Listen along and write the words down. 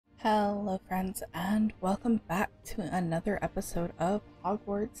Hello friends, and welcome back to another episode of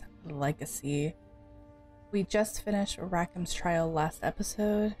Hogwarts Legacy. We just finished Rackham's trial last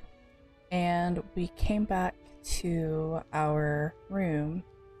episode, and we came back to our room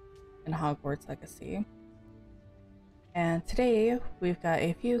in Hogwarts Legacy. And today we've got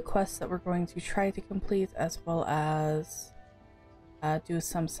a few quests that we're going to try to complete, as well as do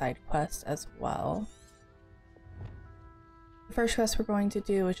some side quests as well. The first quest we're going to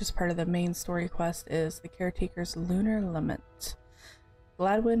do, which is part of the main story quest, is the Caretaker's Lunar Lament.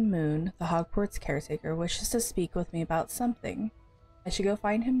 Gladwin Moon, the Hogwarts caretaker, wishes to speak with me about something. I should go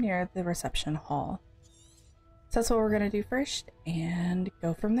find him near the reception hall. So that's what we're going to do first, and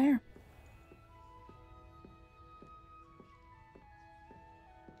go from there.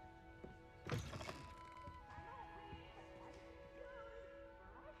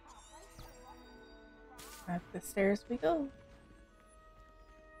 Up the stairs we go.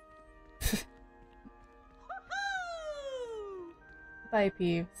 Bye,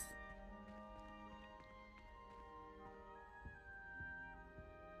 Peeves.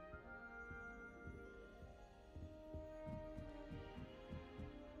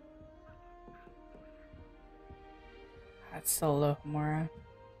 That's so Alohomora.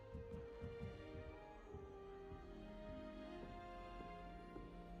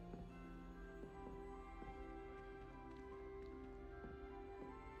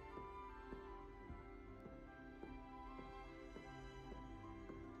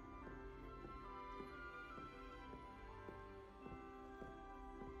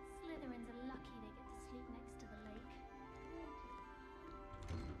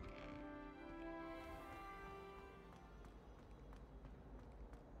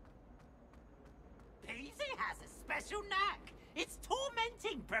 Has a special knack. It's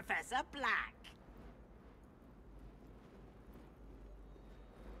tormenting Professor Black.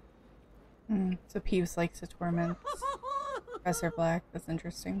 So Peeves likes to torment Professor Black. That's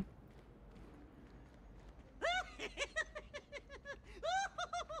interesting.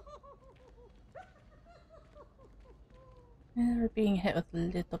 We're being hit with a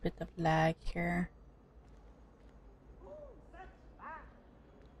little bit of lag here.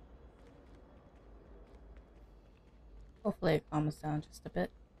 Hopefully it calms down just a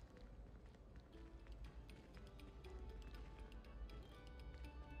bit.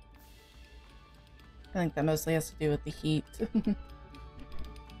 I think that mostly has to do with the heat.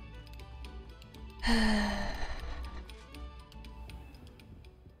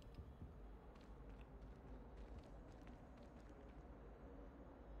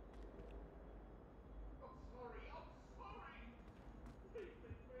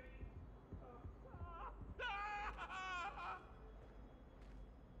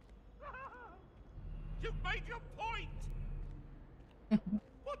 You've made your point!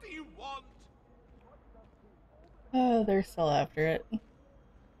 What do you want? Oh, they're still after it.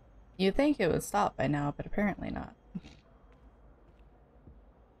 You'd think it would stop by now, but apparently not.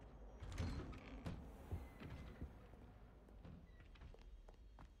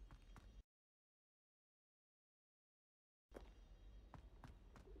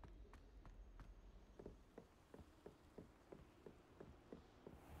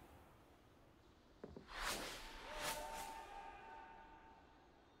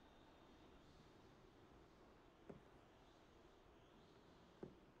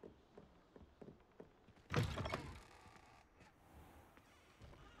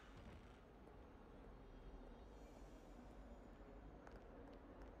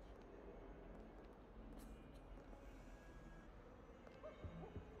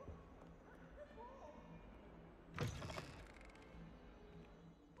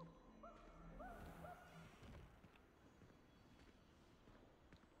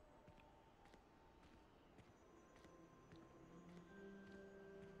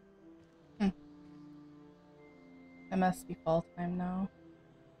 It must be fall time now.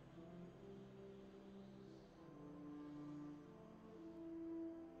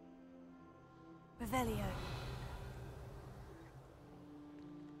 Revelio.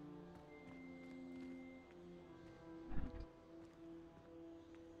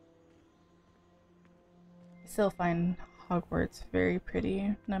 I still find Hogwarts very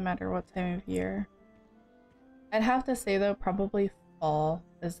pretty, no matter what time of year. I'd have to say though, probably fall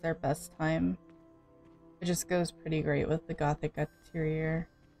is their best time. It just goes pretty great with the Gothic exterior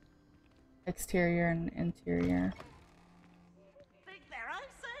and interior. Think they're oh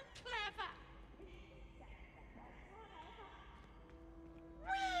so clever.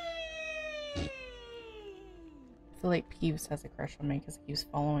 Whee! I feel like Peeves has a crush on me because he keeps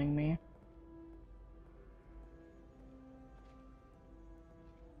following me.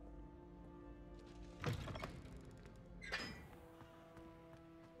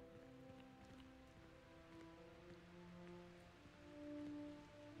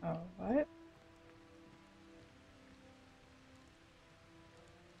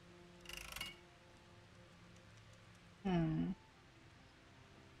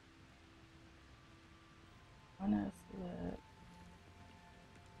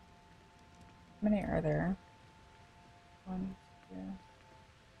 How many are there? 1, 2,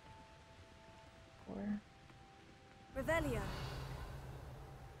 4. Revelio.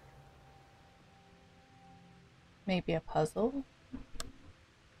 Maybe a puzzle?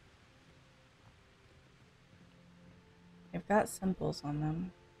 They've got symbols on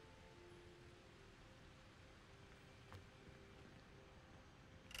them.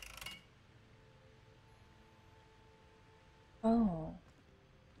 Oh.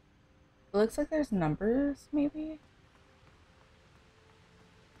 It looks like there's numbers, maybe?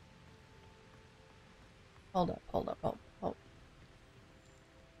 Hold up, hold up, hold up, hold up.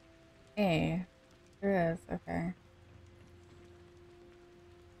 Hey, there is, okay.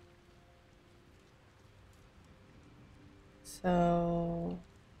 So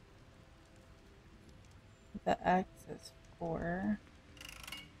the X is 4.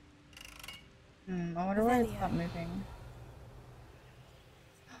 I wonder why it's not moving.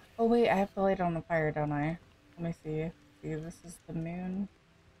 Oh wait, I have to light it on the fire, don't I? Let me see. See, this is the moon.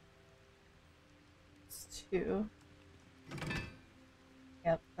 It's 2.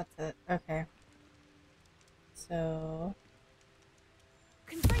 Yep, that's it. Okay. So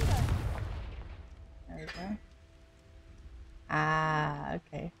Confringo. there we go. Ah,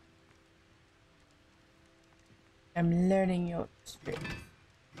 okay. I'm learning your tricks.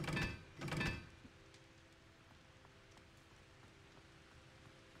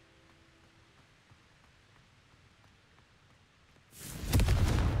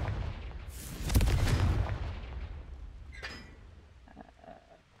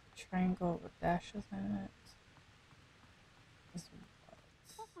 Triangle with dashes in it. Is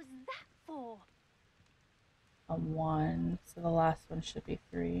What was that for? a 1, so the last one should be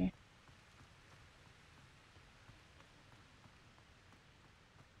 3.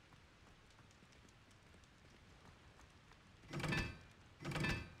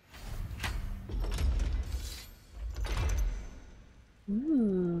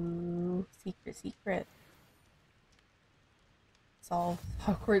 Ooh, secret, secret. Solve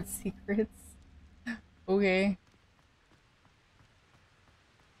Hogwarts secrets. Okay.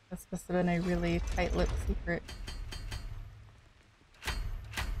 This must have been a really tight-lipped secret.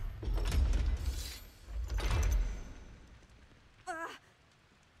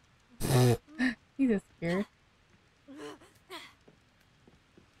 He's just scared.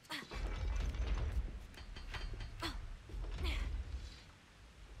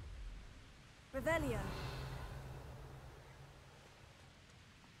 Revelio.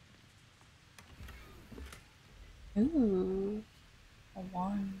 Ooh, a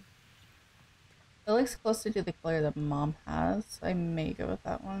 1. It looks close to the color that Mom has, so I may go with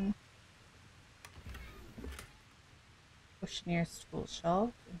that one. Oceaneer's tool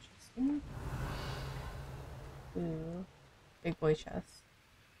shelf, interesting. Ooh, big boy chest.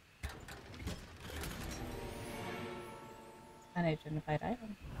 Unidentified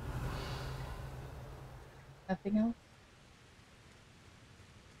item. Nothing else?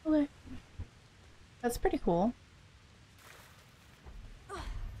 Okay. That's pretty cool.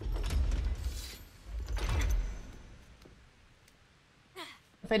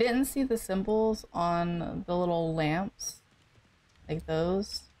 If I didn't see the symbols on the little lamps, like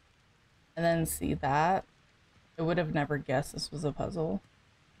those, and then see that, I would have never guessed this was a puzzle.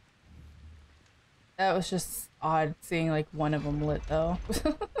 That was just odd seeing like one of them lit though.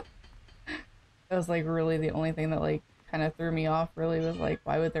 That was like really the only thing that like kind of threw me off really was like,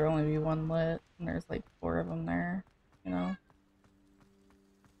 why would there only be one lit? And there's like 4 of them there, you know?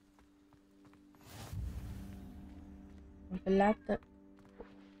 The laptop.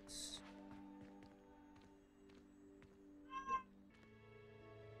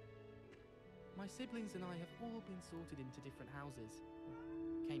 My siblings and I have all been sorted into different houses.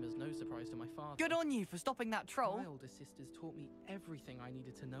 Came as no surprise to my father. Good on you for stopping that troll. My older sisters taught me everything I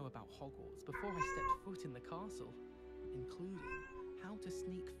needed to know about Hogwarts before I stepped foot in the castle, including how to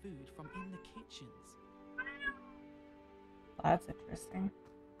sneak food from in the kitchens. That's interesting.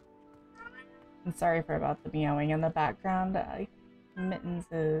 I'm sorry for about the meowing in the background. Mittens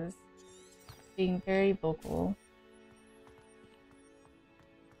is being very vocal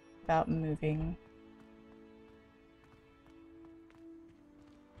about moving.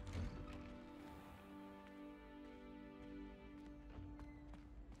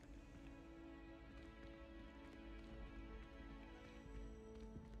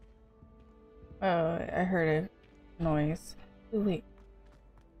 Oh, I heard a noise. Ooh, wait.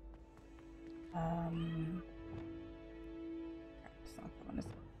 It's not the one, is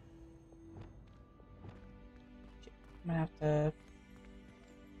it? Shit, I'm gonna have to.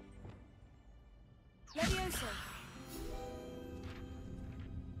 Levioso.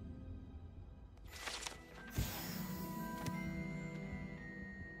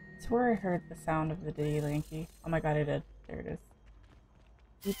 Swear I heard the sound of the Diddy Lanky. Oh my god, I did. There it is.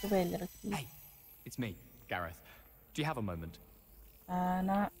 Eat away, little key. Hey, it's me, Gareth. Do you have a moment?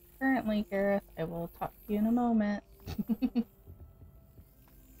 Not currently, Gareth. I will talk to you in a moment.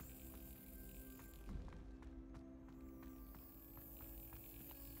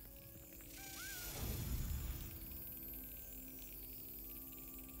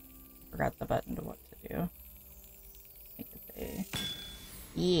 Forgot the button to what to do. Make it say,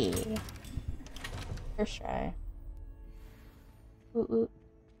 yeah. First try. Ooh, ooh.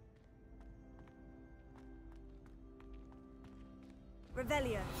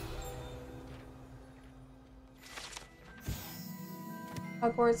 Revelio.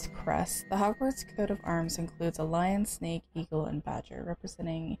 Hogwarts crest. The Hogwarts coat of arms includes a lion, snake, eagle, and badger,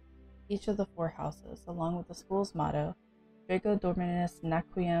 representing each of the 4 houses, along with the school's motto, Draco Dorminis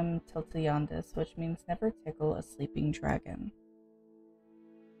Naquiem Tiltiandis, which means never tickle a sleeping dragon.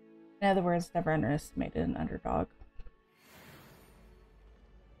 In other words, never underestimate an underdog.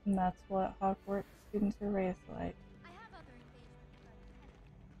 And that's what Hogwarts students are raised like.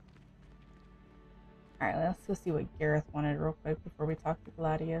 Alright, let's go see what Gareth wanted real quick before we talk to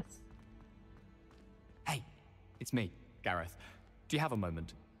Gladius. Hey, it's me, Gareth. Do you have a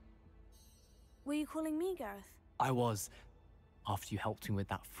moment? Were you calling me, Gareth? I was. After you helped me with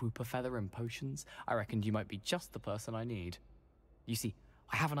that Fupa feather and potions, I reckoned you might be just the person I need. You see,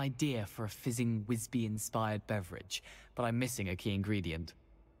 I have an idea for a fizzing Whizbee-inspired beverage, but I'm missing a key ingredient.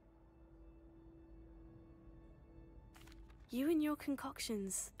 You and your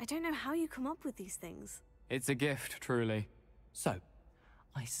concoctions. I don't know how you come up with these things. It's a gift, truly. So,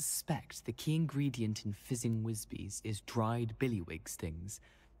 I suspect the key ingredient in fizzing Whizbees is dried billywig stings.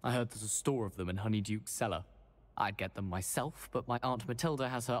 I heard there's a store of them in Honeyduke's cellar. I'd get them myself, but my Aunt Matilda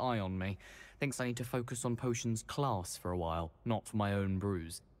has her eye on me. Thinks I need to focus on potions class for a while, not for my own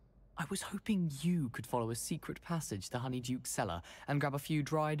brews. I was hoping you could follow a secret passage to Honeyduke's cellar and grab a few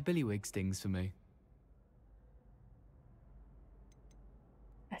dried billywig stings for me.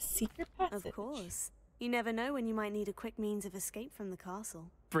 A secret passage? Of course. You never know when you might need a quick means of escape from the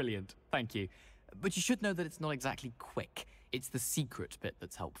castle. Brilliant, thank you. But you should know that it's not exactly quick. It's the secret bit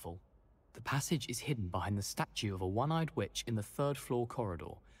that's helpful. The passage is hidden behind the statue of a one-eyed witch in the 3rd floor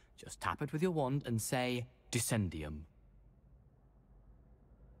corridor. Just tap it with your wand and say, Descendium.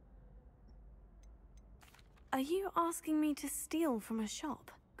 Are you asking me to steal from a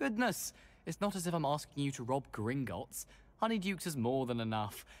shop? Goodness, it's not as if I'm asking you to rob Gringotts. Honeyduke's is more than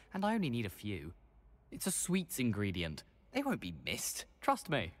enough, and I only need a few. It's a sweets ingredient. They won't be missed, trust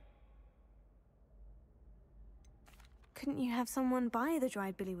me. Couldn't you have someone buy the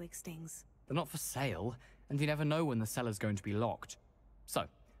dried billywig stings? They're not for sale, and you never know when the cellar's going to be locked. So,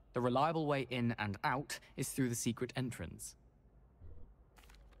 the reliable way in and out is through the secret entrance.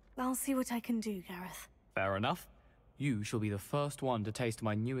 I'll see what I can do, Gareth. Fair enough. You shall be the first one to taste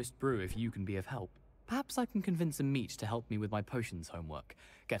my newest brew if you can be of help. Perhaps I can convince a meat to help me with my potions homework.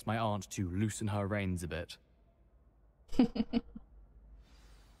 Get my aunt to loosen her reins a bit.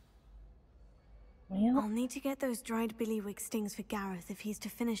 Well, I'll need to get those dried billywig stings for Gareth if he's to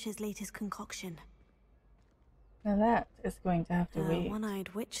finish his latest concoction. now that is going to have to A wait. one-eyed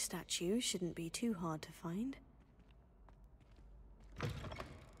witch statue shouldn't be too hard to find.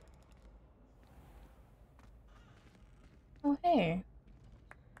 Oh, hey.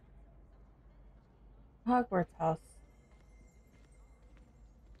 Hogwarts house.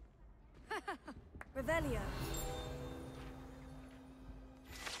 Revelio.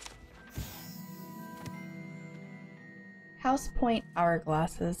 House Point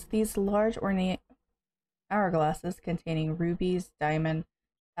hourglasses. These large ornate hourglasses containing rubies, diamond,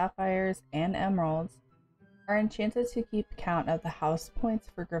 sapphires, and emeralds are enchanted to keep count of the house points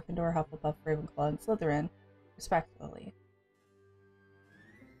for Gryffindor, Hufflepuff, Ravenclaw, and Slytherin, respectively.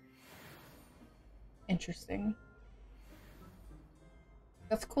 Interesting.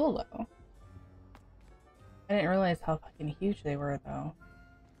 That's cool, though. I didn't realize how fucking huge they were, though.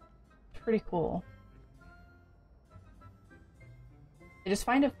 Pretty cool. I just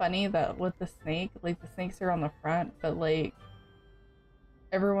find it funny that with the snake, like, the snakes are on the front, but, like,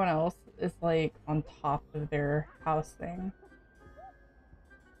 everyone else is, like, on top of their house thing.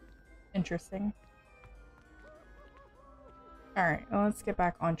 Interesting. Alright, well, let's get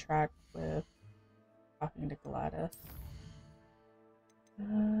back on track with talking to Gladys.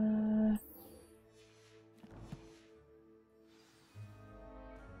 And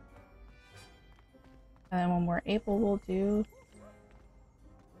then when we're able, we'll do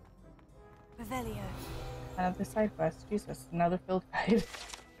Revelio. another side quest. Jesus, another field guide.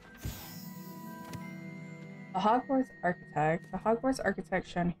 The Hogwarts architect. The Hogwarts architect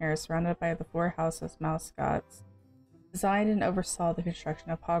shown here is surrounded by the 4 houses mascots, designed and oversaw the construction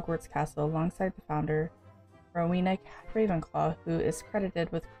of Hogwarts Castle alongside the founder, Rowena Ravenclaw, who is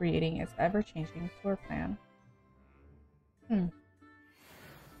credited with creating its ever-changing floor plan.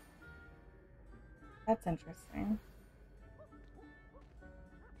 That's interesting.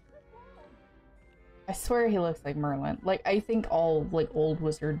 I swear he looks like Merlin. Like, I think all, like, old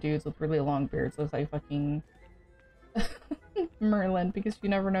wizard dudes with really long beards look like fucking Merlin, because you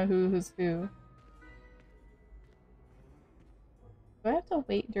never know who's who. Do I have to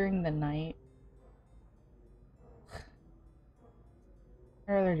wait during the night?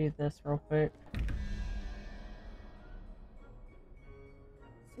 I'd rather do this real quick.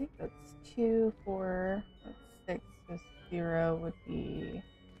 Let's see, that's 2, 4, that's 6, so 0 would be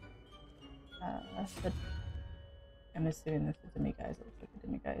I'm assuming this is a demiguise. It looks like a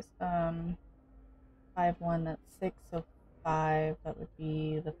demiguise. 5, 1, that's 6, so 5, that would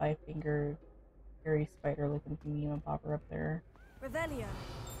be the 5-fingered hairy spider looking thingy and popper up there. Revelio.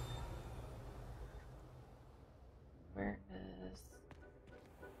 Where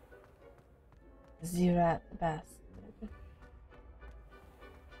is Zurat the bastard?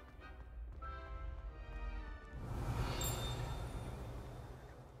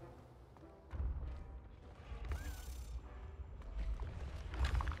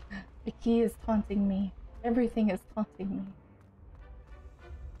 The key is taunting me. Everything is taunting me.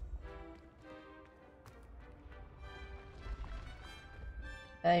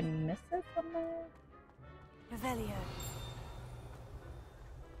 Did I miss it somewhere? Revelio.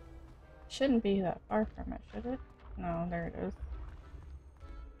 Shouldn't be that far from it, should it? No, there it is.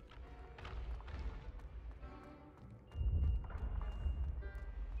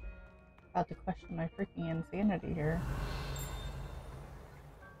 About to question my freaking insanity here.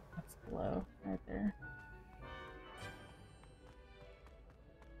 That's below, right there.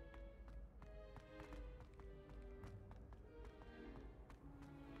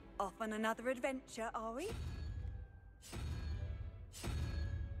 Off on another adventure, are we?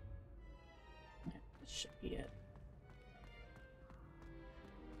 Yeah, this should be it.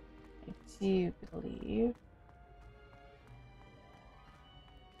 I do believe.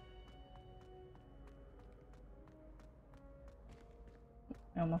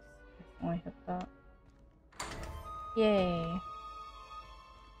 I almost accidentally hit that. Yay.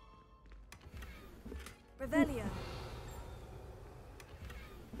 Revelio.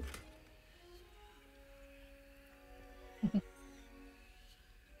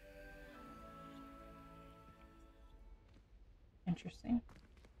 Interesting.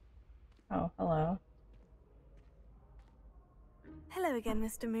 Oh, hello. Hello again,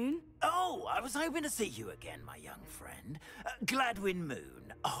 Mr. Moon. Oh, I was hoping to see you again, my young friend. Gladwin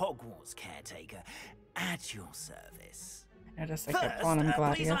Moon, Hogwarts caretaker, at your service. I noticed I First, kept calling him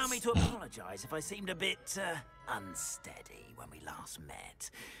please allow me Gladius. to apologize if I seemed a bit unsteady when we last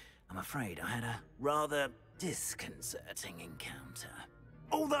met. I'm afraid I had a rather disconcerting encounter.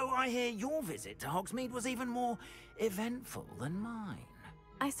 Although I hear your visit to Hogsmeade was even more eventful than mine.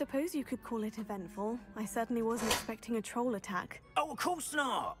 I suppose you could call it eventful. I certainly wasn't expecting a troll attack. Oh, of course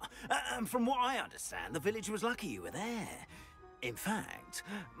not. From what I understand, the village was lucky you were there. In fact,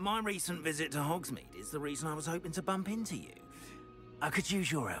 my recent visit to Hogsmeade is the reason I was hoping to bump into you. I could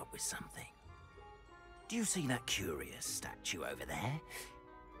use your help with something. Do you see that curious statue over there?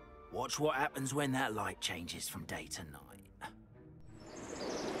 Watch what happens when that light changes from day to night.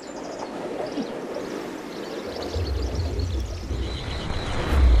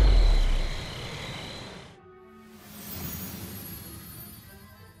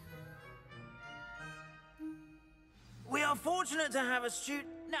 We are fortunate to have a student.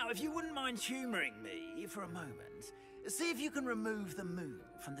 Now, if you wouldn't mind humoring me for a moment, see if you can remove the moon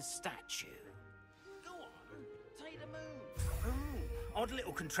from the statue. Go on, take the moon. Ooh, odd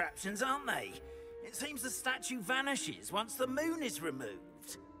little contraptions, aren't they? It seems the statue vanishes once the moon is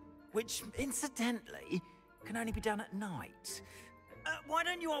removed. Which, incidentally, can only be done at night. Why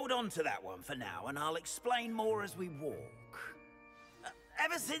don't you hold on to that one for now, and I'll explain more as we walk.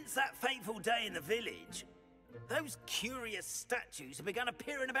 Ever since that fateful day in the village, those curious statues have begun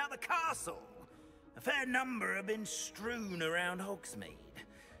appearing about the castle. A fair number have been strewn around Hogsmeade.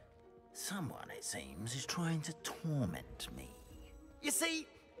 Someone, it seems, is trying to torment me. You see,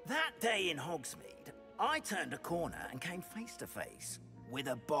 that day in Hogsmeade, I turned a corner and came face to face with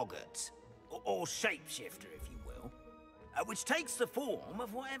a boggart, or shapeshifter, if you will, which takes the form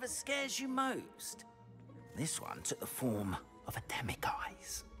of whatever scares you most. This one took the form of a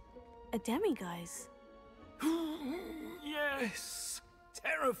demiguise. A demiguise? Yes.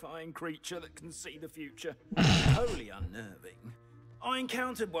 Terrifying creature that can see the future. Totally unnerving. I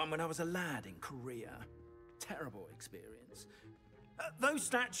encountered one when I was a lad in Korea. Terrible experience. Those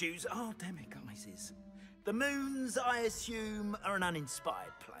statues are demiguises. The moons, I assume, are an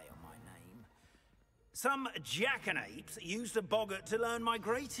uninspired play on my name. Some jackanapes used a boggart to learn my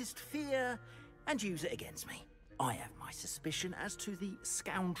greatest fear and use it against me. I have my suspicion as to the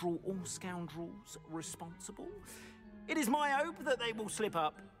scoundrel or scoundrels responsible. It is my hope that they will slip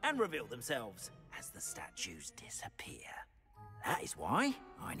up and reveal themselves as the statues disappear. That is why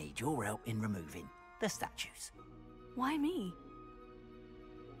I need your help in removing the statues. Why me?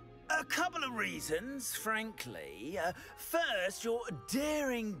 A couple of reasons, frankly. First, your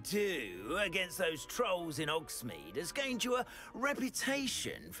daring do against those trolls in Hogsmeade has gained you a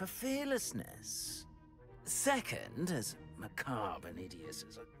reputation for fearlessness. Second, as macabre and hideous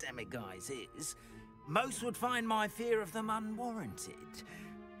as a demiguise is, most would find my fear of them unwarranted.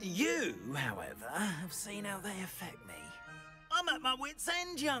 You, however, have seen how they affect me. I'm at my wit's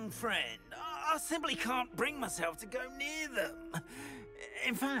end, young friend. I simply can't bring myself to go near them.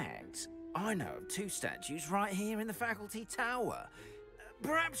 In fact, I know of 2 statues right here in the faculty tower.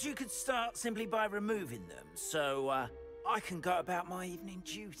 Perhaps you could start simply by removing them, so I can go about my evening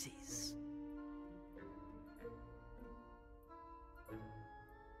duties.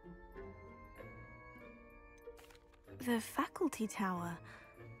 The faculty tower.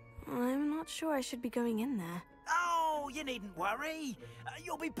 I'm not sure I should be going in there. Oh, you needn't worry.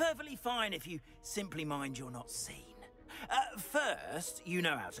 You'll be perfectly fine if you simply mind you're not seen. First, you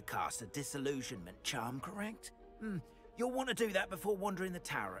know how to cast a disillusionment charm, correct? You'll want to do that before wandering the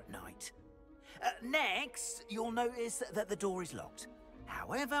tower at night. Next, you'll notice that the door is locked.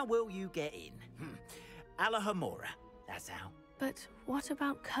 However will you get in? Alohomora, that's how. But what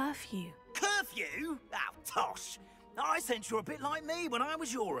about curfew? Curfew? Oh, tosh. I sense you're a bit like me when I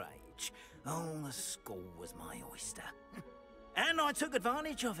was your age. Oh, the school was my oyster. And I took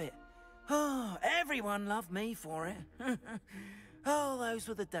advantage of it. Oh, everyone loved me for it. Oh, those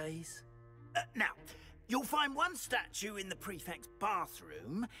were the days. Now, you'll find one statue in the prefect's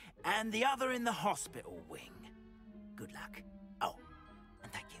bathroom and the other in the hospital wing. Good luck. Oh,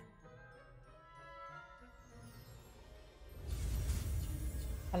 and thank you.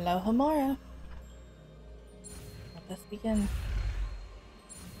 Alohomora. Let us begin.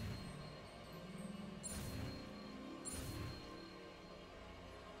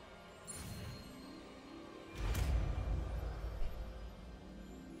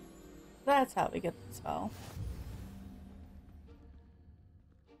 That's how we get the spell.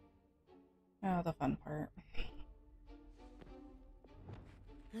 Oh, the fun part.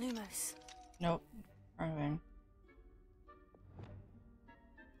 Lumos. Nope. Wrong thing.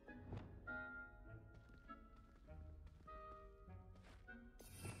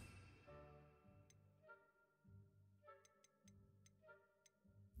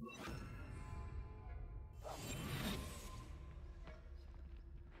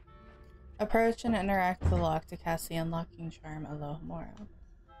 Approach and interact with the lock to cast the unlocking charm Alohomora.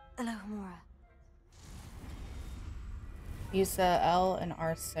 Alohomora. Use the L and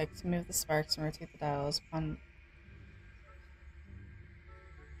R stick to move the sparks and rotate the dials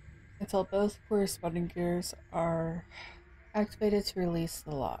until both corresponding gears are activated to release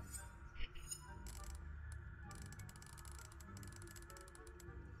the lock.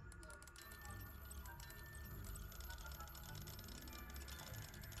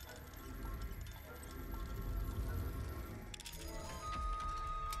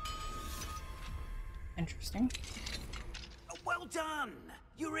 Interesting. Well done!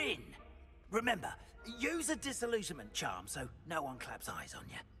 You're in! Remember, use a disillusionment charm so no one claps eyes on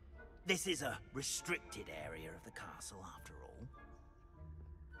you. This is a restricted area of the castle, after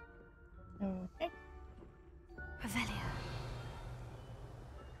all. Okay. Revelio.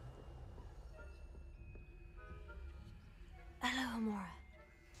 Alohomora.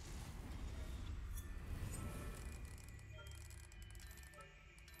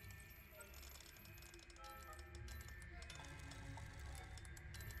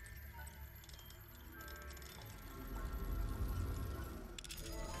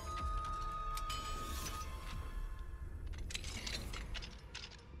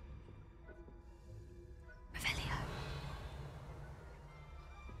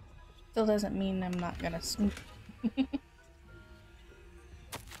 Still doesn't mean I'm not gonna snoop.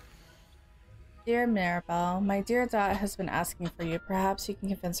 Dear Maribel, my dear Dot has been asking for you. Perhaps you can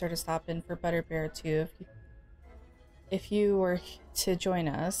convince her to stop in for Butterbeer too if you were to join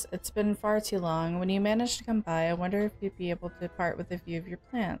us. It's been far too long. When you manage to come by, I wonder if you'd be able to part with a few of your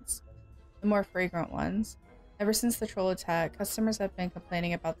plants. The more fragrant ones. Ever since the troll attack, customers have been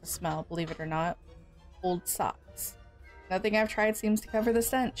complaining about the smell, believe it or not. Old socks. Nothing I've tried seems to cover the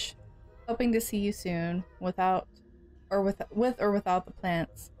stench. Hoping to see you soon, with or without the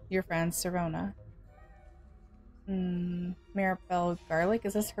plants. Your friend, Serona. Mirabelle Garlic,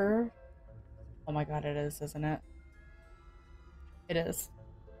 is this her? Oh my god, it is, isn't it? It is.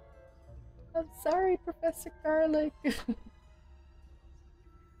 I'm sorry, Professor Garlic.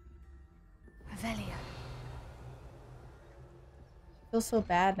 Revelio. I feel so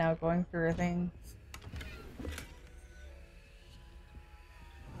bad now going through her things.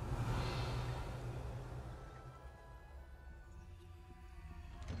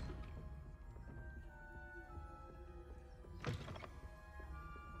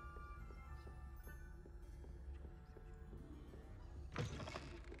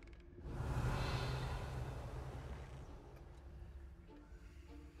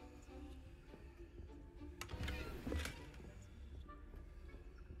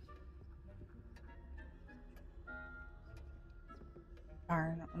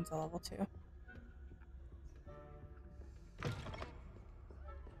 Darn, that one's a level 2.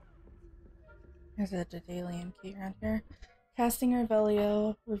 There's a Daedalian key around here. Casting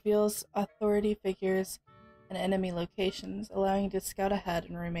Revelio reveals authority figures and enemy locations, allowing you to scout ahead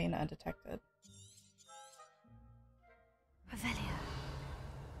and remain undetected. Revelio.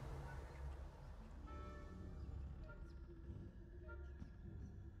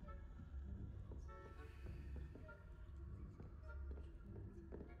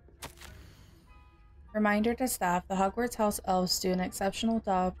 Reminder to staff, the Hogwarts House elves do an exceptional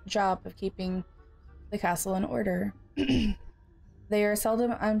job of keeping the castle in order. They are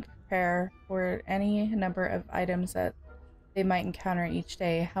seldom unprepared for any number of items that they might encounter each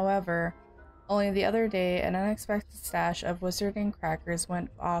day. However, only the other day, an unexpected stash of wizarding crackers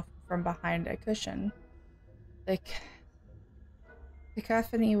went off from behind a cushion. The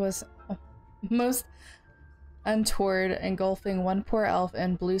cacophony was most untoward, engulfing one poor elf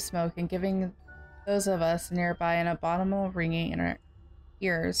in blue smoke and giving those of us nearby an abominable ringing in our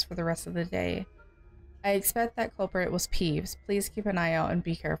ears for the rest of the day. I expect that culprit was Peeves. Please keep an eye out and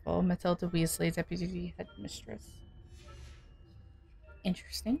be careful. Matilda Weasley, Deputy Headmistress.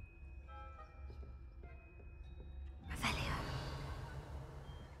 Interesting. Revelio.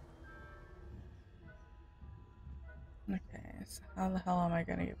 Okay, so how the hell am I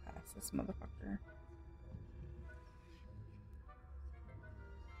gonna get past this motherfucker?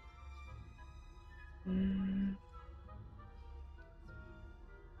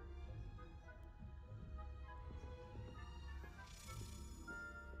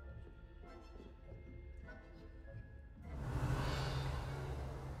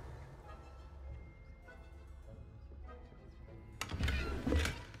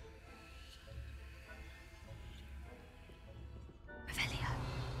 Revelio.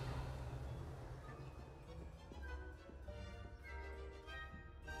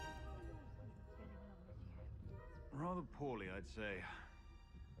 Rather poorly, I'd say.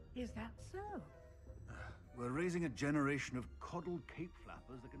 Is that so? We're raising a generation of coddled cape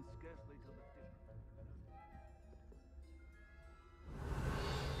flappers that can scarcely tell the difference.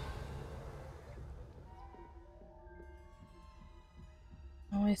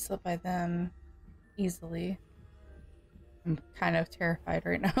 I always slip by them easily. I'm kind of terrified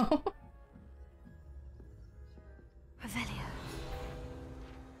right now. Revelio.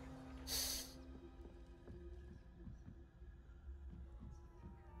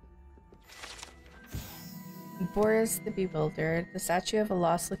 Boris the Bewildered. The statue of a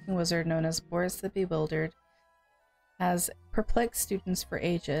lost-looking wizard known as Boris the Bewildered has perplexed students for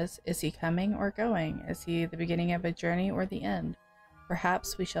ages. Is he coming or going? Is he the beginning of a journey or the end?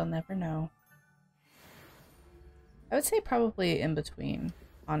 Perhaps we shall never know. I would say probably in between,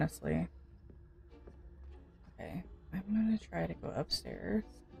 honestly. Okay, I'm gonna try to go upstairs.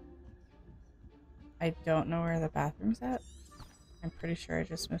 I don't know where the bathroom's at. I'm pretty sure I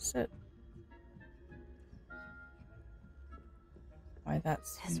just missed it. Why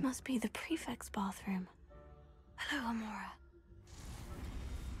that's... This must be the prefect's bathroom. Alohomora.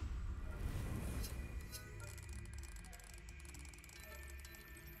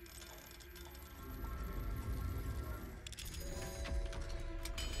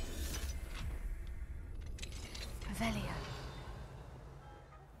 Revelio.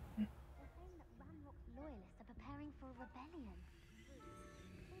 They're saying that Ranrock's loyalists are preparing for a rebellion.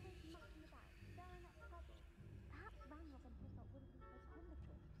 Always mucking about, stirring up trouble. Perhaps Ranrock and Hissop wouldn't be so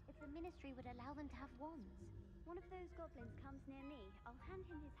combative if the Ministry would allow them to have wands. One of those goblins comes near me, I'll hand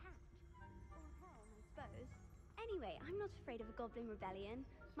him his hat. Or helm, I suppose. Anyway, I'm not afraid of a goblin rebellion.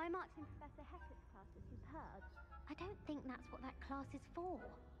 My marching Professor Hector's class was superb. I don't think that's what that class is for.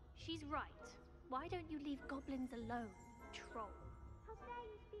 She's right. Why don't you leave goblins alone, troll? How dare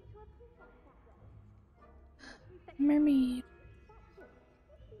you speak to a prefect that way? Mermaid. That's it.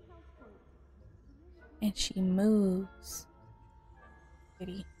 50 health points. And she moves.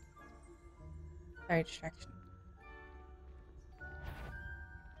 Kitty. Sorry, distraction.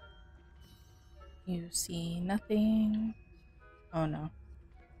 You see nothing. Oh no.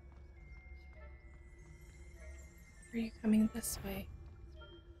 Why are you coming this way?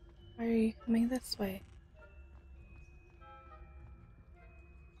 Why are you coming this way?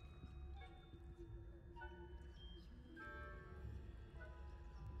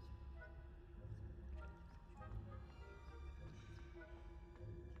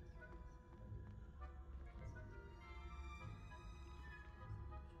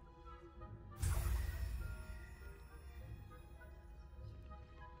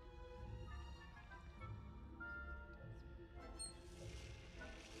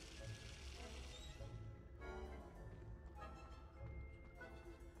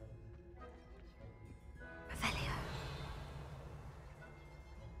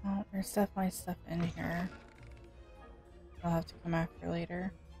 Oh, there's definitely stuff in here I'll have to come after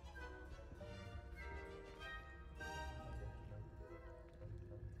later.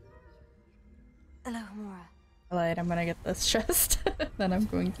 Alohomora. Alright, I'm gonna get this chest, then I'm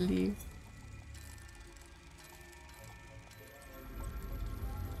going to leave.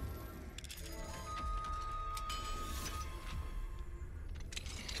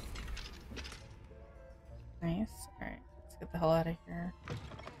 Nice. Alright, let's get the hell out of here.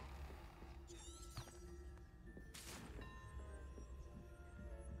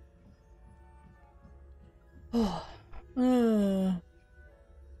 Oh.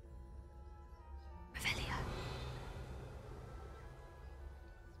 Revelio.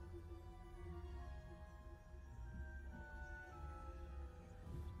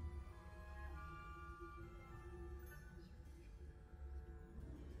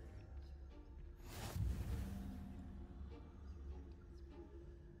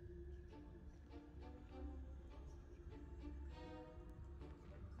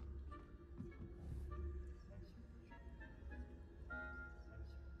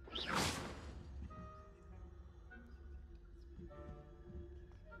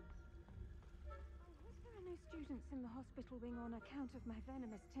 Students in the hospital wing on account of my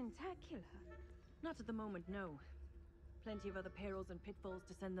venomous tentacula. Not at the moment, no. Plenty of other perils and pitfalls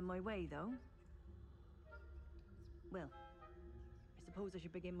to send them my way, though. Well, I suppose I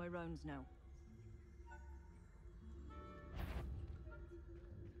should begin my rounds now.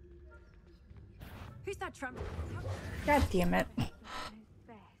 Who's that tramp? God damn it. Best,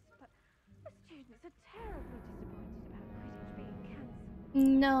 but the students are terribly disappointed about Quidditch being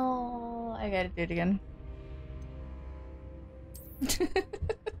cancelled. No, I gotta do it again.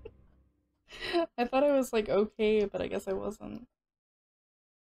 I thought I was like okay, but I guess I wasn't.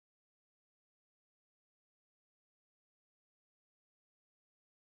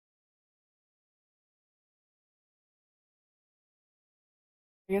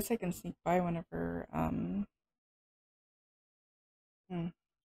 I guess I can sneak by whenever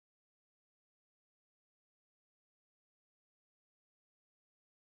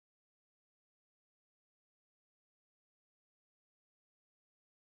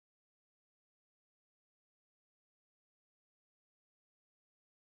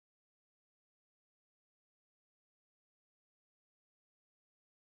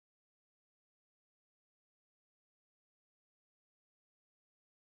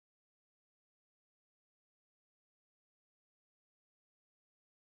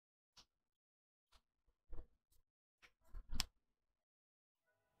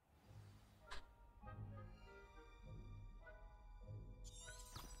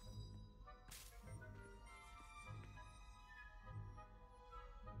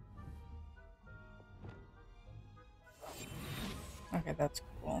okay, that's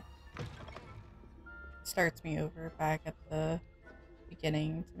cool. Starts me over back at the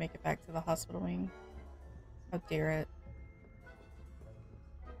beginning to make it back to the hospital wing. How dare it.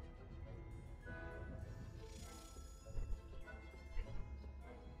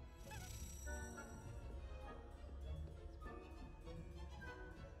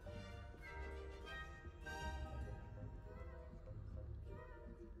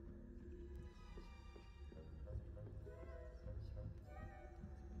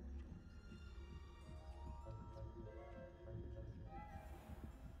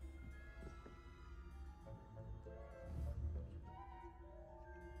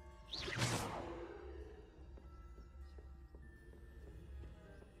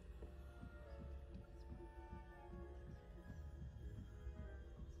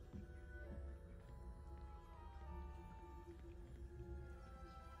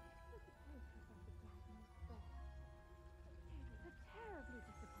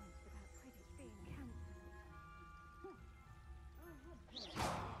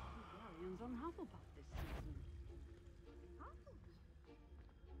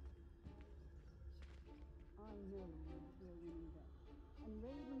 known that we're winning day. And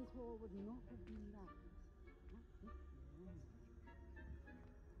Ravenclaw would not have been that.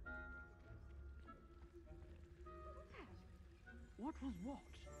 What was what?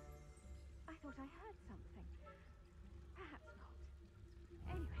 I thought I heard something. Perhaps not.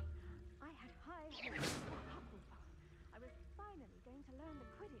 Anyway, I had high hopes for Hufflepuff. I was finally going to learn the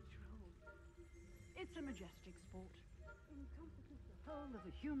Quidditch rules. It's a majestic sport. Encompasses the whole of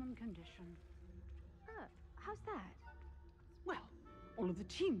the human condition. How's that? Well, all of the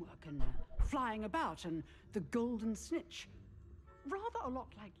teamwork and flying about and the golden snitch. Rather a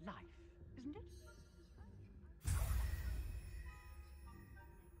lot like life, isn't it?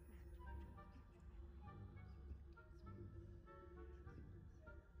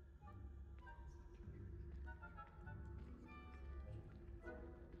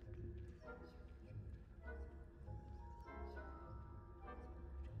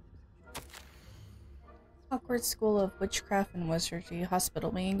 Hogwarts School of Witchcraft and Wizardry, Hospital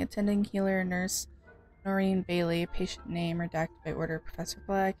Wing, attending healer nurse Noreen Bailey, patient name redacted by order Professor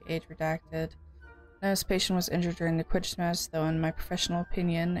Black, age redacted. Notice patient was injured during the Quidditch match, though in my professional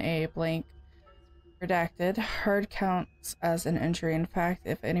opinion, a blank redacted. Hard counts as an injury. In fact,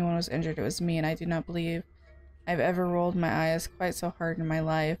 if anyone was injured, it was me, and I do not believe I've ever rolled my eyes quite so hard in my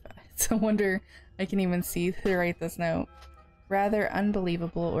life. It's a wonder I can even see to write this note. Rather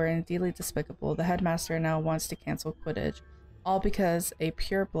unbelievable or indeedly despicable, the headmaster now wants to cancel Quidditch, all because a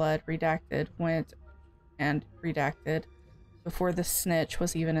pureblood redacted went and redacted before the snitch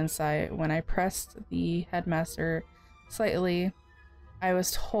was even in sight. When I pressed the headmaster slightly, I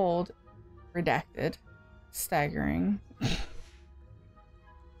was told redacted. Staggering.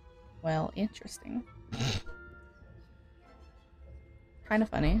 Well, interesting. Kind of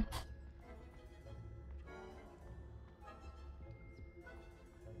funny.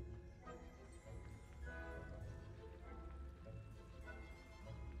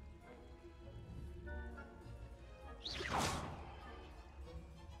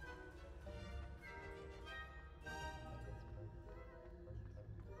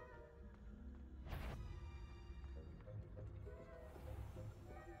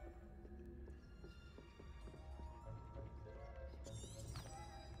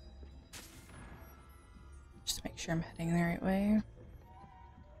 Just make sure I'm heading the right way.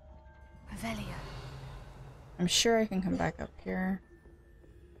 Revelio. I'm sure I can come back up here.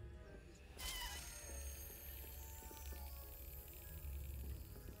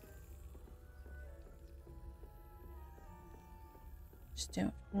 Just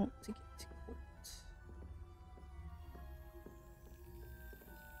don't want to get to court.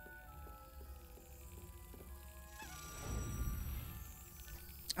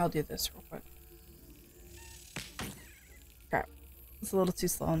 I'll do this real quick. Crap. It's a little too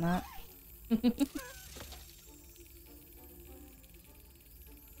slow on that.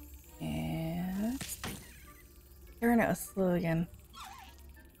 And darn it, it was slow again.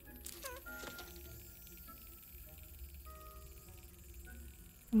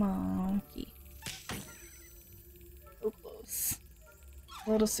 Come on, key. So close.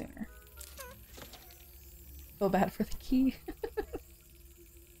 A little sooner. Feel bad for the key.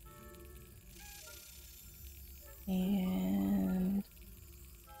 And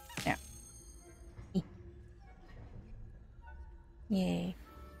yeah. Yay.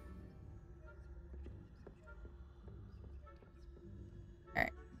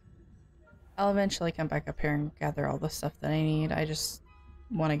 Alright. I'll eventually come back up here and gather all the stuff that I need. I just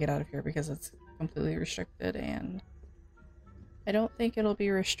want to get out of here because it's completely restricted, and I don't think it'll be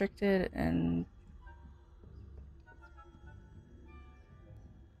restricted and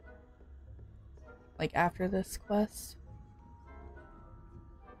like after this quest.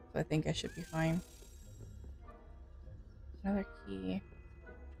 So I think I should be fine. Another key.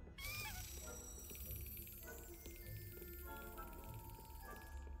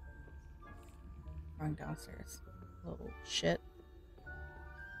 Going downstairs. Little shit.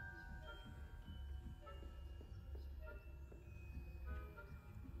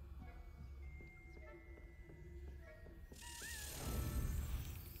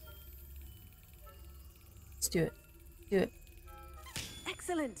 Let's do it. Do it.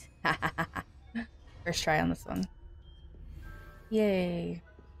 Excellent. First try on this one. Yay.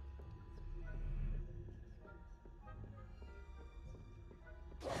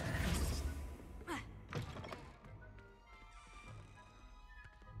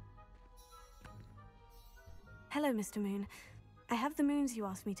 Hello, Mr. Moon. I have the moons you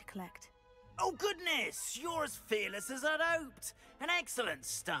asked me to collect. Oh goodness, you're as fearless as I'd hoped. An excellent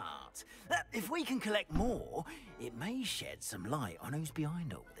start. If we can collect more, it may shed some light on who's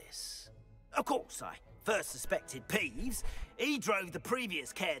behind all this. Of course, I First suspected Peeves, he drove the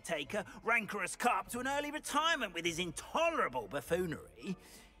previous caretaker, rancorous Carp, to an early retirement with his intolerable buffoonery.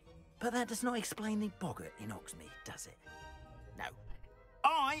 But that does not explain the boggart in Oxmead, does it? No.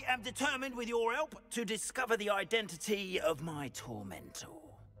 I am determined, with your help, to discover the identity of my tormentor.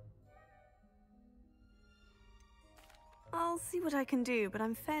 I'll see what I can do, but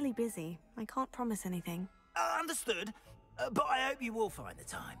I'm fairly busy. I can't promise anything. Understood, but I hope you will find the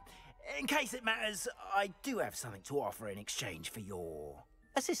time. In case it matters, I do have something to offer in exchange for your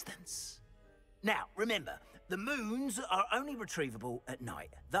assistance. Now, remember, the moons are only retrievable at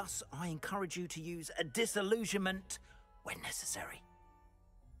night. Thus, I encourage you to use a disillusionment when necessary.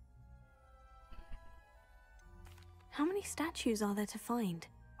 How many statues are there to find?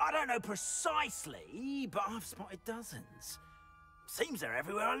 I don't know precisely, but I've spotted dozens. Seems they're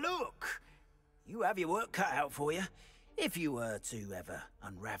everywhere I look. You have your work cut out for you, if you were to ever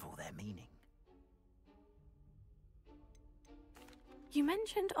unravel their meaning. You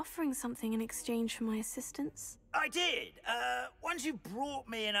mentioned offering something in exchange for my assistance? I did. Once you've brought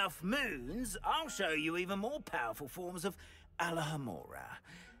me enough moons, I'll show you even more powerful forms of Alohomora.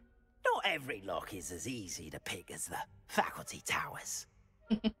 Not every lock is as easy to pick as the faculty towers.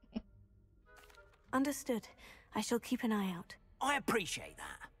 Understood. I shall keep an eye out. I appreciate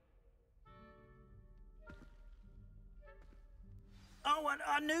that. Oh, and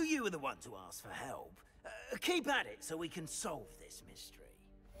I knew you were the one to ask for help. Keep at it so we can solve this mystery.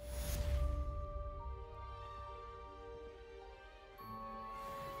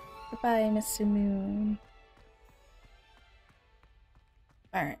 Goodbye, Mr. Moon.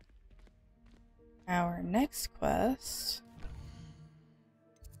 Alright. Our next quest.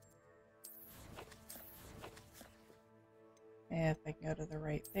 If I can go to the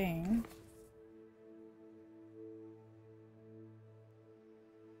right thing.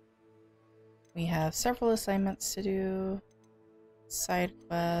 We have several assignments to do. Side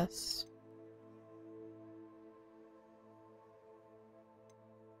quests.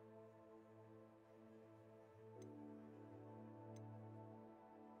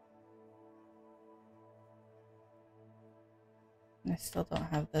 I still don't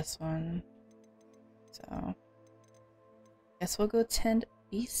have this one. So guess we'll go attend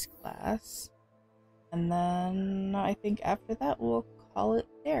Beast class. And then I think after that we'll call it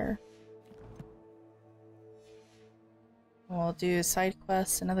there. We'll do side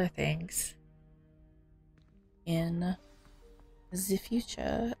quests and other things in the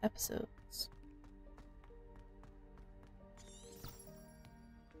future episodes.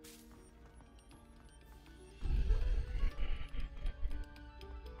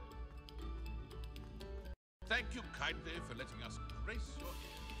 Thank you kindly for letting us grace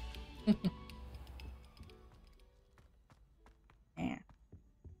your ear. Yeah.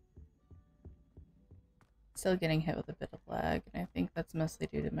 Still getting hit with a bit of lag, and I think that's mostly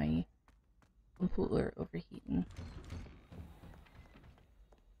due to my computer overheating.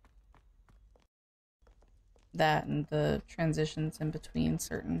 That and the transitions in between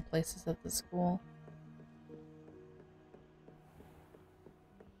certain places of the school.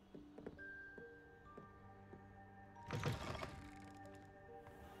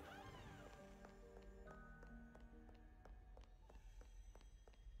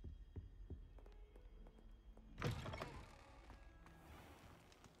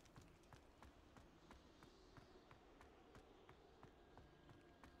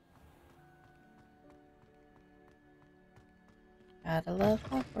 Gotta love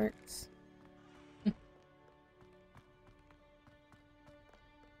Hogwarts.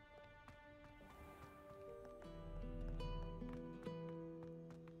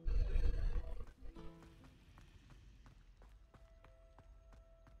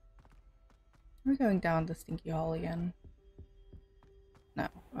 We're going down the Stinky Hall again. No,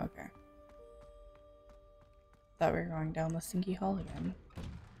 okay. Thought we were going down the Stinky Hall again.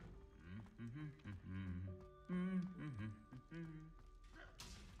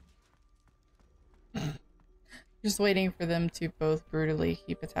 Just waiting for them to both brutally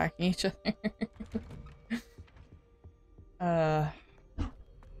keep attacking each other. Wow,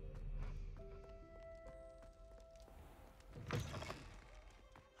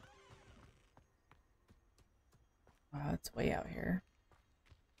 it's way out here.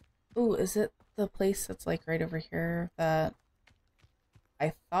 Ooh, is it the place that's like right over here that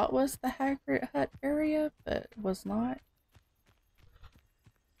I thought was the Hagrid hut area, but was not?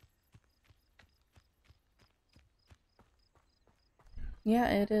 Yeah,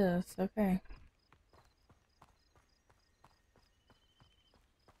 it is. Okay.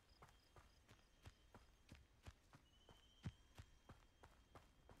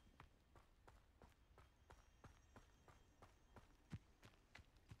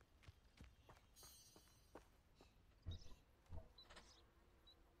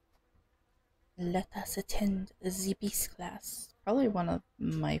 Let us attend the Beast class. Probably one of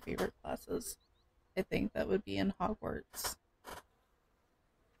my favorite classes. I think that would be in Hogwarts.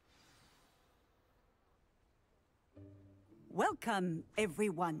 Welcome,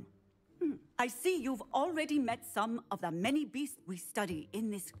 everyone. I see you've already met some of the many beasts we study in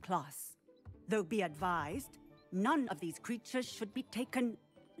this class. Though be advised, none of these creatures should be taken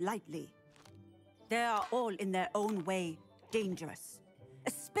lightly. They are all in their own way dangerous,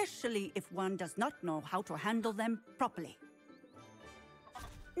 especially if one does not know how to handle them properly.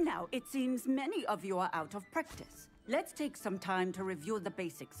 Now, it seems many of you are out of practice. Let's take some time to review the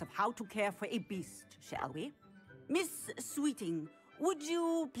basics of how to care for a beast, shall we? Miss Sweeting, would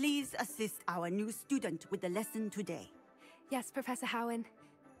you please assist our new student with the lesson today? Yes, Professor Howen.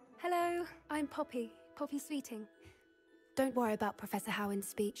 Hello, I'm Poppy Sweeting. Don't worry about Professor Howen's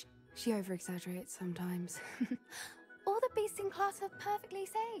speech. She over-exaggerates sometimes. All the beasts in class are perfectly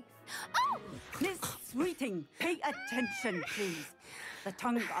safe. Oh! Miss Sweeting, pay attention, please. The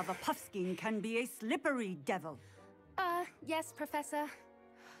tongue of a puffskein can be a slippery devil. Yes, Professor.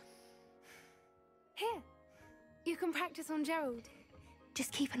 Here, you can practice on Gerald.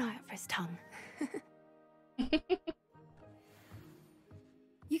 Just keep an eye out for his tongue.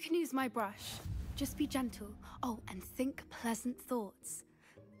 You can use my brush. Just be gentle. Oh, and think pleasant thoughts.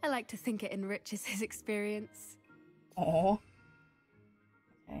 I like to think it enriches his experience. Oh.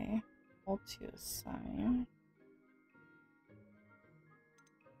 Okay. Hold to assign.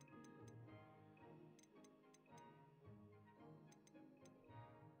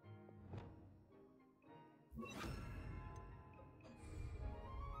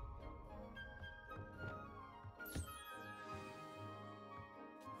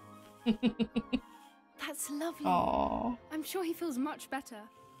 That's lovely. Aww. I'm sure he feels much better.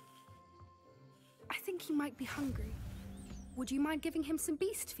 I think he might be hungry. Would you mind giving him some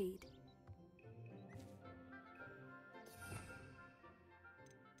beast feed?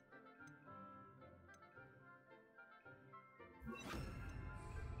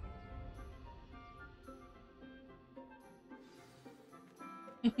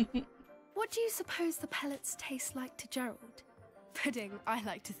 What do you suppose the pellets taste like to Gerald? Pudding, I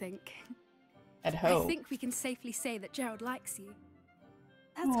like to think. I'd hope. I think we can safely say that Gerald likes you.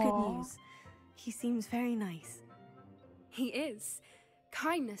 That's good news. He seems very nice. He is.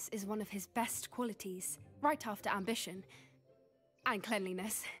 Kindness is one of his best qualities, right after ambition. And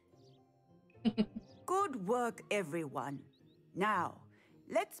cleanliness. Good work, everyone. Now,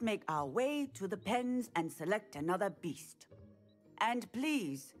 let's make our way to the pens and select another beast. And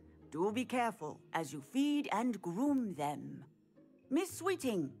please, do be careful as you feed and groom them. Miss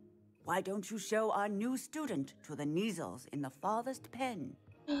Sweeting, why don't you show our new student to the Neasels in the farthest pen?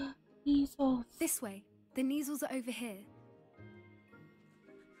 Neasels. This way. The Neasels are over here.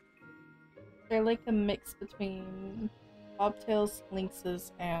 They're like a mix between bobtails,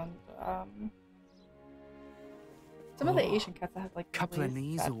 lynxes, and some of the Asian cats that have like couple of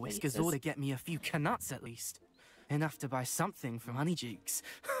really Neasel sad whiskers faces. ought to get me a few canuts at least. Enough to buy something from Honeydukes.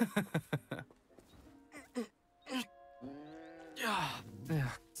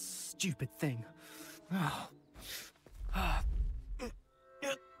 Stupid thing. What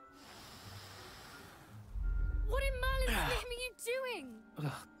in Merlin's name are you doing?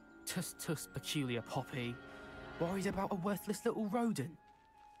 Tuss, peculiar Poppy. Worried about a worthless little rodent.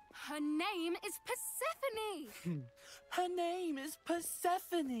 Her name is Persephone! Her name is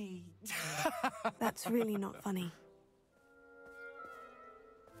Persephone! That's really not funny.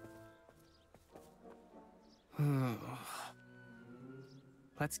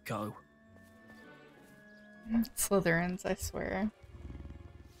 Let's go. Slytherins, I swear.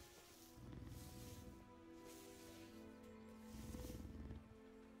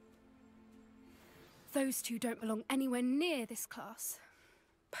 Those two don't belong anywhere near this class.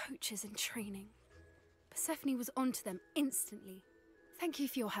 Poachers in training. Persephone was onto them instantly. Thank you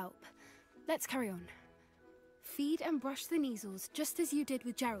for your help. Let's carry on. Feed and brush the Neasels just as you did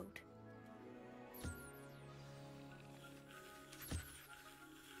with Gerald.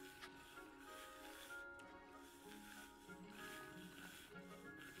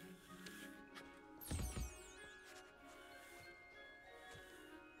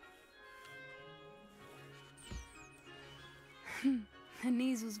 The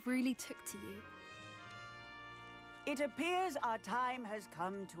Neasels really took to you. It appears our time has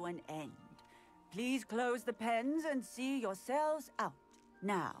come to an end. Please close the pens and see yourselves out.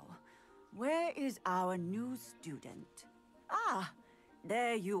 Now, where is our new student? Ah,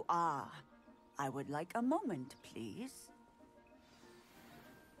 there you are. I would like a moment, please.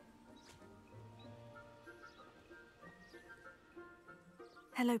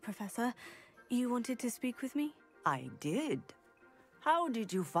 Hello, Professor. You wanted to speak with me? I did. How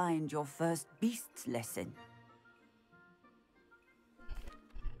did you find your first beasts lesson?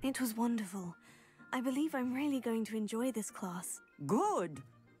 It was wonderful. I believe I'm really going to enjoy this class. Good.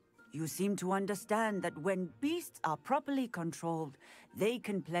 You seem to understand that when beasts are properly controlled, they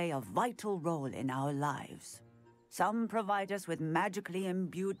can play a vital role in our lives. Some provide us with magically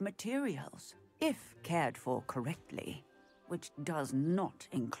imbued materials, if cared for correctly, which does not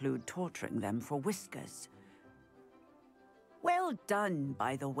include torturing them for whiskers. Well done,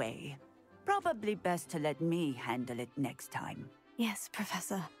 by the way. Probably best to let me handle it next time. Yes,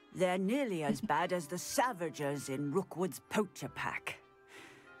 Professor. They're nearly as bad as the Savagers in Rookwood's poacher pack.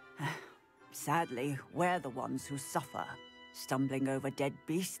 Sadly, we're the ones who suffer, stumbling over dead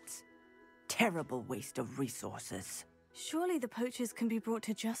beasts. Terrible waste of resources. Surely the poachers can be brought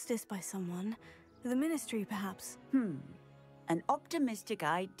to justice by someone. The Ministry, perhaps. An optimistic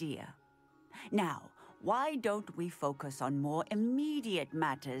idea. Now, why don't we focus on more immediate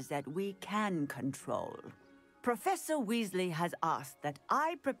matters that we can control? Professor Weasley has asked that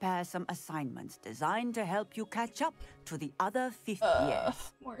I prepare some assignments designed to help you catch up to the other 5th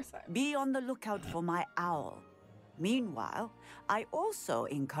years. More assignments. Be on the lookout for my owl. Meanwhile, I also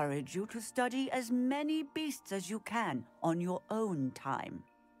encourage you to study as many beasts as you can on your own time.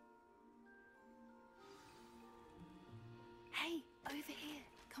 Hey, over here.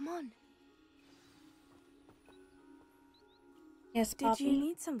 Come on. Yes, Did Poppy? you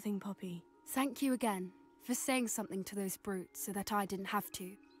need something, Poppy? Thank you again for saying something to those brutes so that I didn't have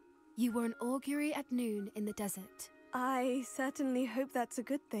to. You were an augury at noon in the desert. I certainly hope that's a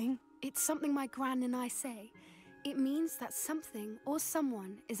good thing. It's something my gran and I say. It means that something or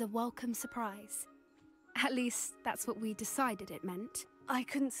someone is a welcome surprise. At least, that's what we decided it meant. I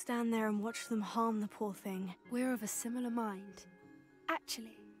couldn't stand there and watch them harm the poor thing. We're of a similar mind.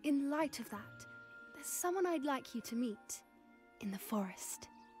 Actually, in light of that, there's someone I'd like you to meet in the forest.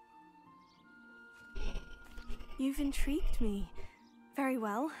 You've intrigued me. Very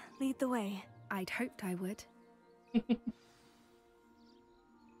well, lead the way. I'd hoped I would.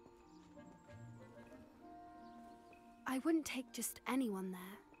 I wouldn't take just anyone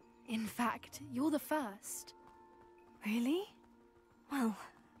there. In fact, you're the first. Really? Well,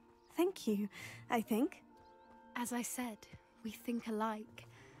 thank you, I think. As I said, we think alike.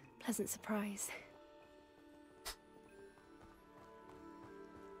 Pleasant surprise.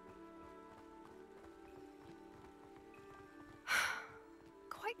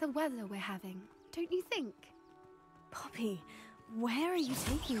 Quite the weather we're having, don't you think? Poppy, where are you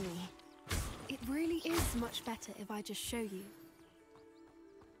taking me? It really is much better if I just show you.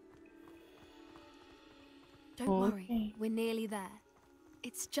 Don't worry, we're nearly there.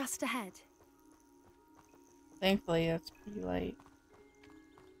 It's just ahead. Thankfully, it's pretty late.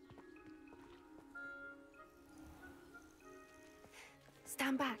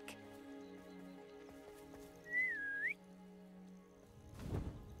 Stand back.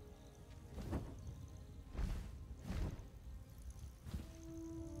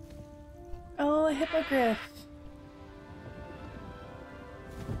 Oh, a hippogriff.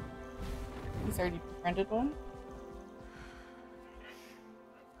 He's already befriended one?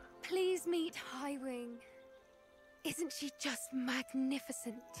 Please meet Highwing. Isn't she just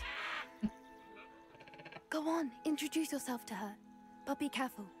magnificent? Go on, introduce yourself to her. But be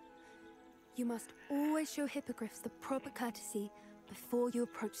careful. You must always show hippogriffs the proper courtesy before you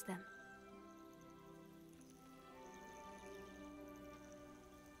approach them.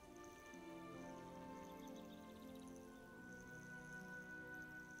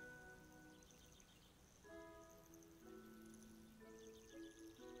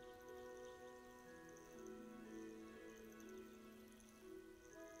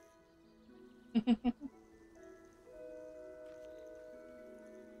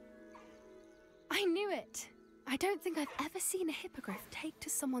 I knew it! I don't think I've ever seen a hippogriff take to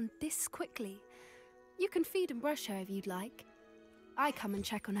someone this quickly. You can feed and brush her if you'd like. I come and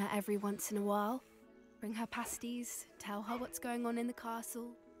check on her every once in a while. Bring her pasties, tell her what's going on in the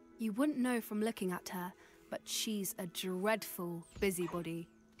castle. You wouldn't know from looking at her, but she's a dreadful busybody.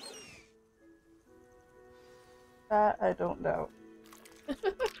 That I don't know.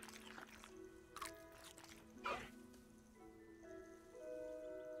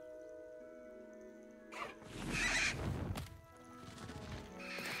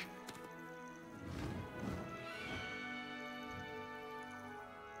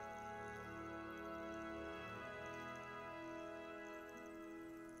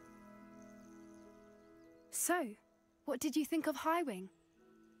 So, what did you think of Highwing?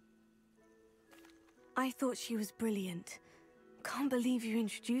 I thought she was brilliant. Can't believe you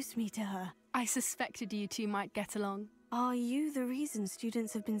introduced me to her. I suspected you two might get along. Are you the reason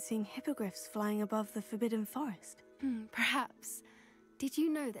students have been seeing hippogriffs flying above the Forbidden Forest? Perhaps. Did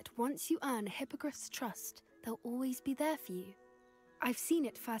you know that once you earn a hippogriff's trust, they'll always be there for you? I've seen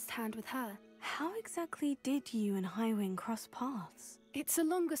it firsthand with her. How exactly did you and Highwing cross paths? It's a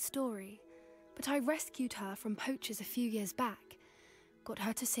longer story, but I rescued her from poachers a few years back. Got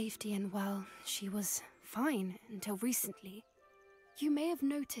her to safety and, well, she was fine until recently. You may have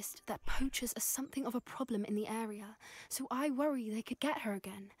noticed that poachers are something of a problem in the area, so I worry they could get her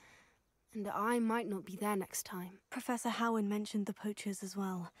again. And I might not be there next time. Professor Howin mentioned the poachers as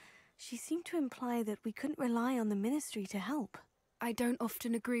well. She seemed to imply that we couldn't rely on the Ministry to help. I don't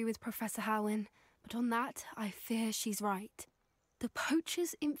often agree with Professor Howin, but on that, I fear she's right. The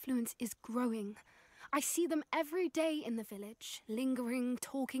poachers' influence is growing. I see them every day in the village, lingering,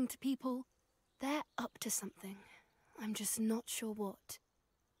 talking to people. They're up to something. I'm just not sure what.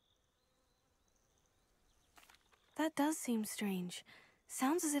 That does seem strange.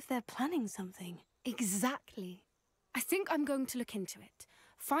 Sounds as if they're planning something. Exactly. I think I'm going to look into it.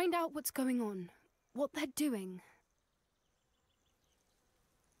 Find out what's going on, what they're doing.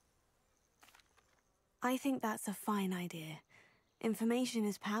 I think that's a fine idea. Information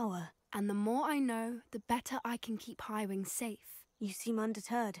is power. And the more I know, the better I can keep Highwing safe. You seem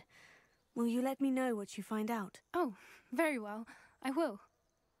undeterred. Will you let me know what you find out? Oh, very well. I will.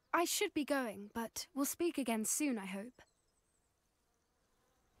 I should be going, but we'll speak again soon, I hope.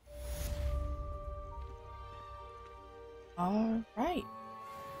 All right.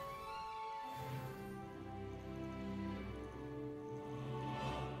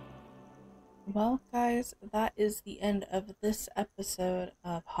 Well, guys, that is the end of this episode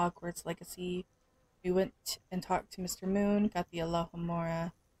of Hogwarts Legacy. We went and talked to Mr. Moon, got the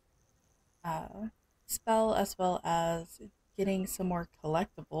Alohomora spell, as well as getting some more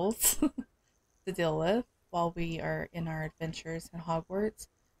collectibles to deal with while we are in our adventures in Hogwarts,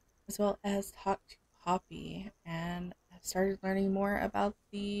 as well as talked to Poppy and started learning more about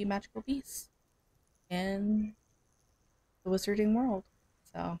the magical beasts in the wizarding world.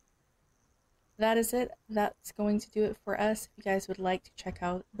 So that is it. That's going to do it for us. If you guys would like to check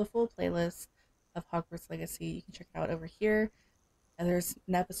out the full playlist of Hogwarts Legacy, you can check it out over here. And there's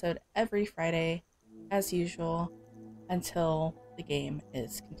an episode every Friday, as usual, until the game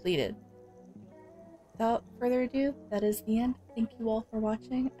is completed. Without further ado, that is the end. Thank you all for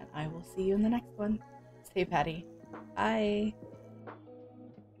watching, and I will see you in the next one. Stay Patty. Bye.